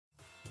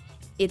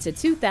It's a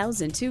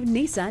 2002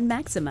 Nissan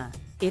Maxima.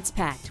 It's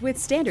packed with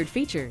standard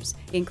features,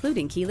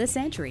 including keyless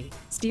entry,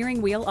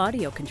 steering wheel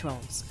audio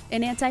controls,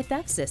 an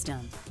anti-theft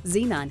system,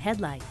 xenon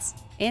headlights,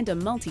 and a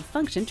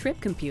multi-function trip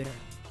computer.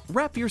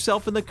 Wrap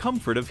yourself in the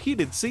comfort of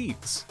heated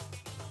seats.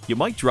 You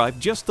might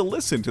drive just to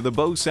listen to the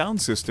Bose sound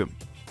system.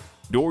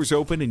 Doors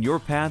open and your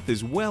path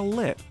is well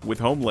lit with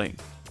HomeLink.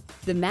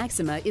 The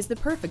Maxima is the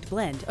perfect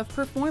blend of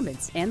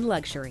performance and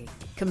luxury.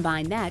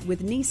 Combine that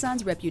with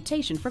Nissan's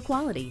reputation for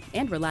quality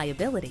and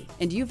reliability,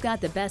 and you've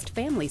got the best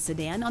family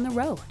sedan on the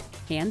road,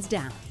 hands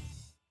down.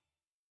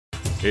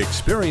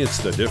 Experience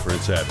the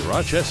difference at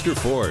Rochester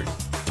Ford.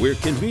 We're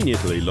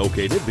conveniently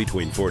located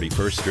between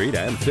 41st Street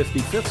and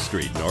 55th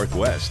Street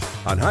Northwest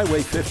on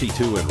Highway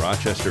 52 in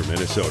Rochester,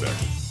 Minnesota.